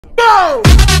Oh!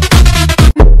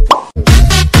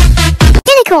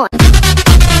 Unicorn!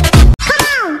 Come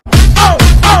on!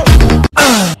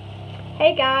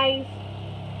 Hey guys,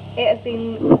 it has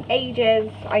been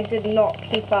ages. I did not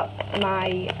keep up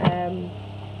my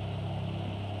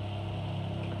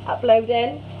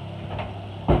uploading.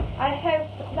 I hope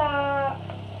that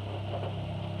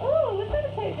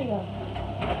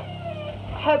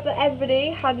hope that everybody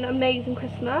had an amazing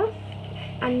Christmas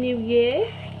and New Year.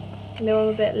 I know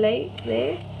I'm a bit late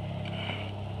there.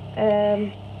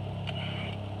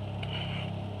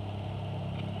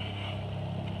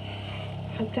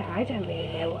 I don't really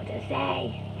know what to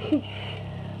say.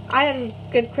 I had a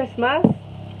good Christmas.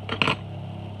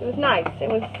 It was nice. It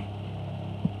was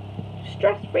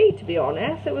stress-free, to be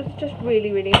honest. It was just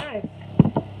really, really nice.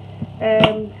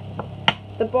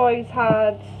 The boys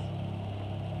had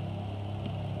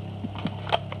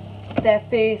their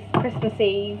first Christmas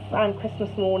Eve and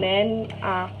Christmas morning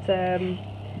at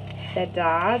their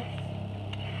dad's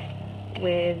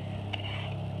with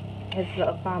his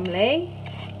little family,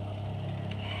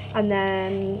 and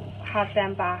then had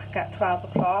them back at 12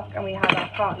 o'clock, and we had our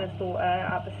partner's daughter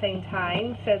at the same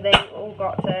time, so they all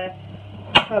got to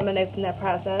come and open their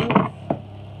presents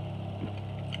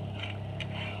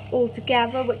all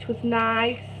together, which was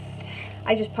nice.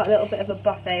 I just put a little bit of a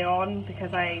buffet on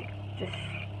because I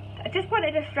just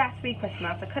wanted a stress-free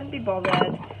Christmas. I couldn't be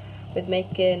bothered with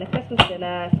making a Christmas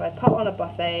dinner, so I put on a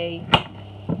buffet,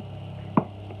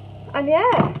 and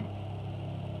yeah,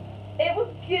 it was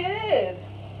good.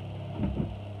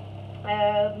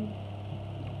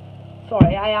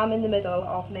 Sorry, I am in the middle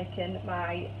of making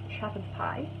my shepherd's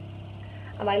pie,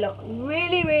 and I look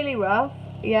really, really rough.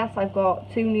 Yes, I've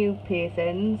got 2 new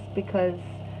piercings because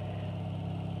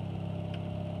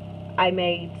I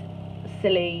made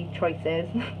silly choices.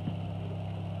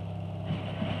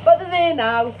 But they're there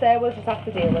now, so we'll just have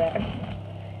to deal with it.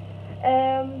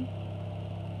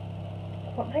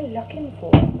 What am I looking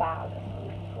for? Bag.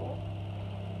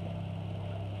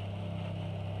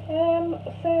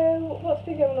 So what's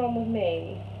been going on with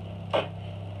me?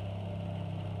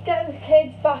 Getting the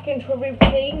kids back into a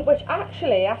routine, which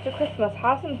actually after Christmas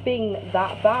hasn't been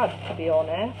that bad, to be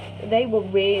honest. They were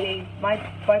really, my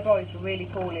boys were really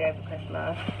poorly over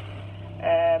Christmas,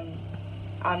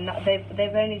 and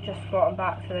they've only just gotten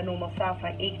back to their normal self,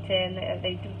 like eating.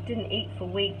 They didn't eat for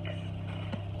weeks,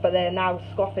 but they're now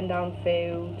scoffing down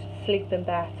food, sleeping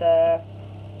better.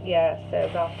 Yeah, so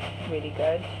that's really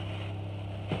good.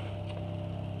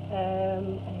 I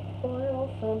need to boil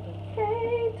some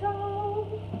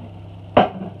potatoes.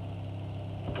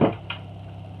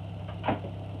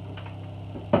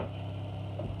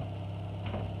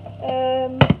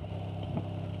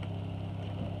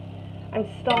 I'm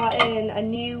starting a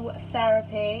new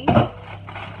therapy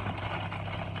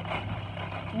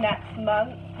next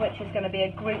month, which is going to be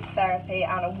a group therapy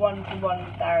and a one-to-one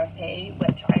therapy,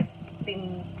 which I've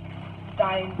been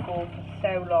dying for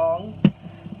so long.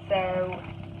 So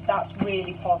that's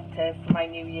really positive for my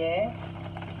new year.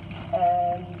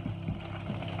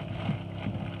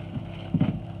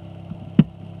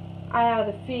 I had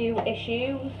a few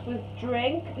issues with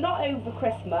drink, not over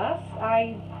Christmas.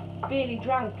 I barely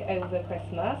drank over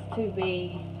Christmas, to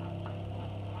be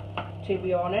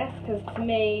honest, because to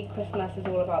me Christmas is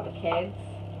all about the kids.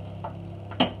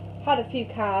 Had a few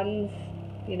cans,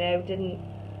 you know,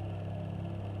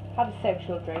 had a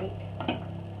social drink.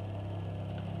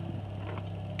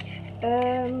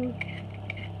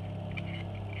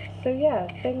 So yeah,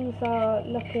 things are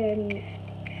looking,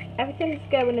 everything's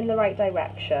going in the right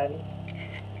direction.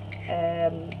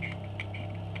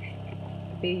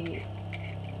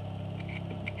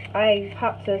 I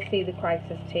had to see the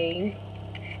crisis team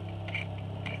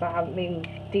because I haven't been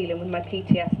dealing with my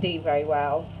PTSD very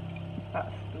well.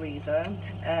 That's the reason.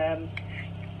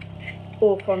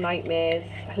 Awful nightmares,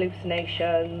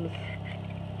 hallucinations,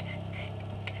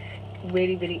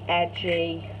 really, really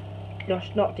edgy,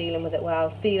 not dealing with it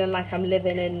well, feeling like I'm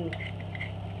living in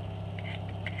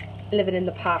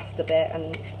the past a bit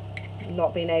and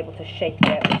not being able to shake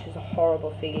it, which is a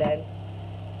horrible feeling.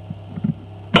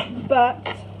 But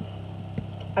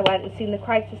I went and seen the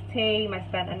crisis team. I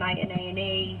spent a night in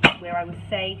A&E where I was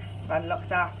safe and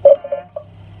looked after.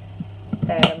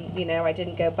 You know, I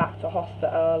didn't go back to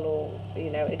hospital, or, you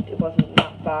know, it wasn't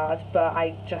that bad, but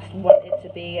I just wanted to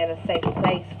be in a safe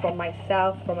place from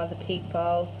myself, from other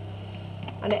people,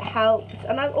 and it helped.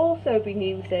 And I've also been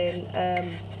using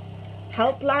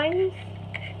helplines.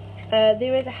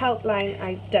 There is a helpline,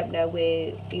 I don't know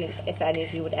where, if any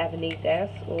of you would ever need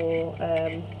this, or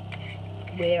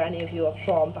where any of you are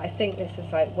from, but I think this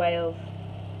is like Wales,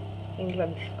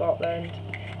 England, Scotland.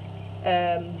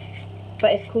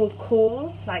 but it's called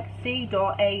Cool, like C.A.L.L.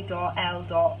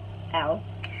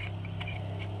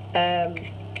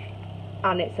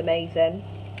 And it's amazing.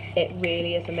 It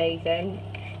really is amazing.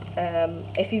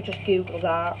 If you just Google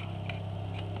that,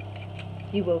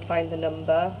 you will find the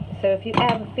number. So if you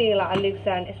ever feel at a loose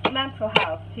end, it's for mental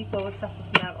health. People with suffer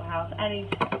from mental health, any,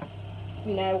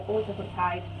 you know, all different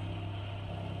types.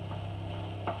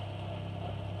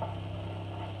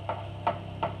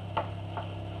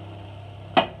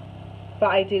 But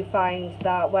I do find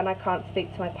that when I can't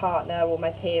speak to my partner or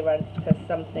my parents, because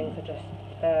some things are just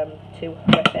too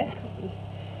horrific,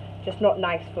 just not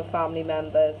nice for family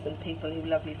members and people who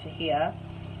love you to hear,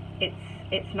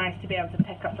 it's nice to be able to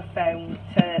pick up the phone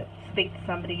to speak to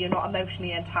somebody you're not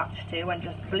emotionally attached to and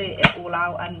just blurt it all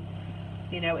out, and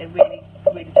you know, it really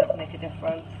does make a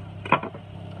difference.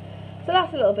 So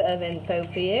that's a little bit of info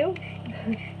for you.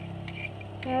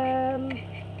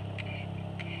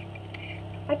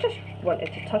 I just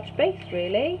wanted to touch base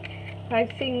really.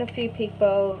 I've seen a few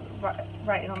people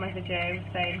writing on my video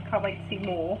saying can't wait to see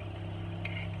more.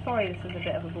 Sorry this is a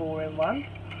bit of a boring one,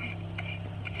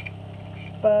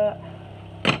 but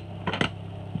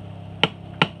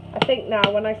I think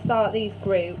now when I start these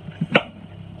groups,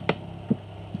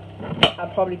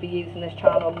 I'll probably be using this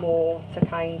channel more to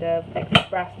kind of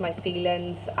express my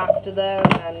feelings after them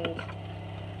and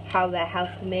how they're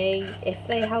helping me, if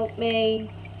they help me.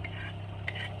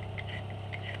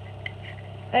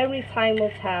 Only time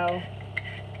will tell,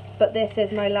 but this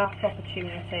is my last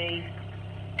opportunity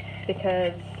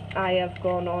because I have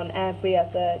gone on every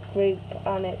other group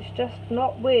and it's just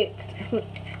not worked.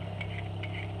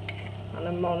 And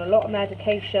I'm on a lot of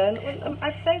medication.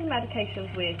 I'd say the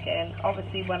medication's working.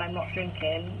 Obviously when I'm not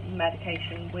drinking,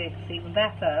 medication works even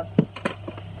better.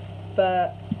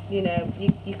 But, you know,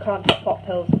 you can't just pop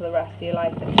pills for the rest of your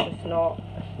life. It's just not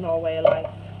a way of life.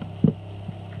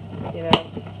 You know.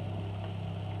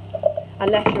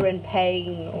 Unless you're in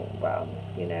pain, or, well,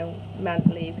 you know,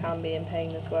 mentally you can be in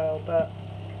pain as well, but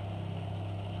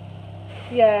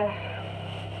yeah,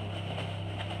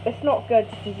 it's not good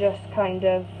to just kind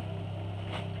of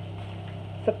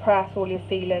suppress all your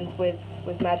feelings with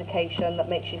medication that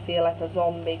makes you feel like a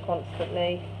zombie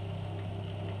constantly.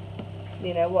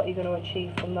 You know, what are you going to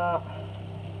achieve from that?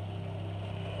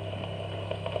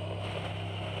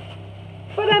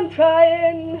 But I'm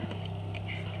trying.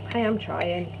 I am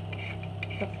trying.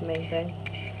 That's amazing.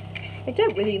 I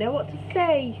don't really know what to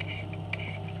say,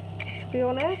 to be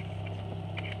honest.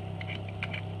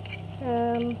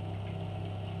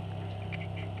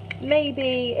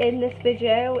 Maybe in this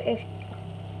video,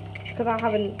 because I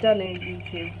haven't done a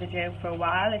YouTube video for a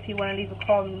while, if you want to leave a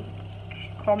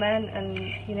comment and,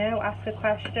 you know, ask a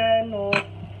question, or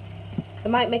it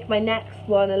might make my next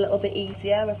one a little bit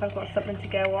easier if I've got something to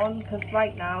go on, because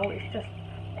right now it's just,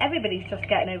 everybody's just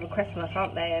getting over Christmas,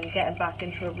 aren't they, and getting back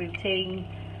into a routine.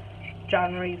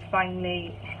 January's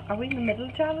finally, are we in the middle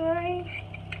of January?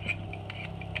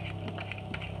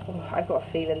 Oh, I've got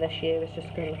a feeling this year is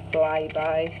just going to fly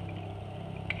by.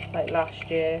 Like last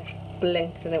year,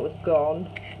 blinked and it was gone.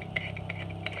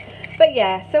 But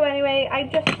yeah, so anyway, I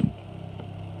just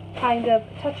kind of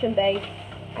touching base.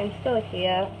 I'm still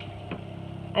here.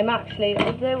 I'm actually,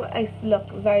 although I look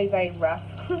very, very rough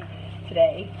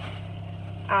today,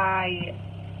 I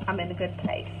am in a good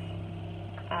place.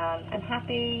 I'm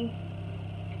happy,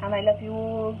 and I love you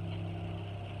all.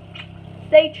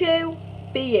 Stay true,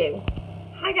 be you.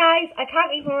 Hi guys, I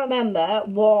can't even remember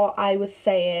what I was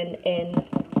saying in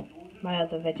my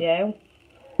other video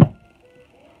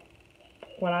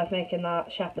when I was making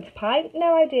that shepherd's pie.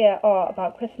 No idea. Oh,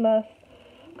 about Christmas,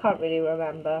 can't really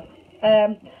remember.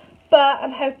 But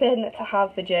I'm hoping to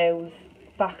have videos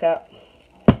back up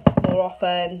more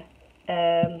often,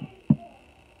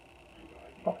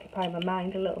 occupy my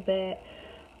mind a little bit.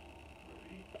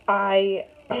 I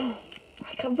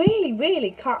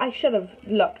really can't. I should have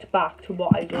looked back to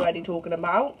what I was already talking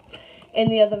about in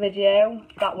the other video.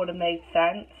 That would have made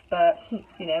sense, but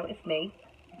you know, it's me.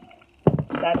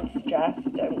 I'd suggest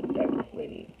don't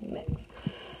really mix.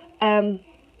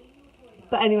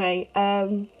 But anyway,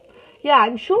 yeah,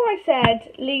 I'm sure I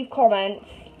said leave comments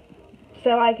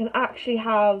so I can actually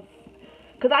have,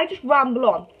 because I just ramble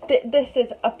on. This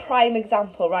is a prime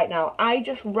example right now. I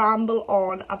just ramble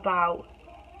on about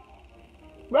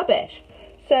rubbish.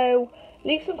 So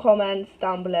leave some comments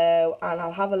down below and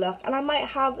I'll have a look, and I might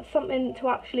have something to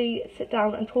actually sit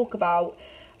down and talk about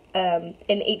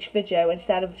in each video,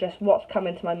 instead of just what's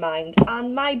coming to my mind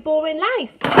and my boring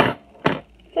life.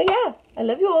 So yeah, I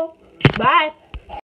love you all. Bye.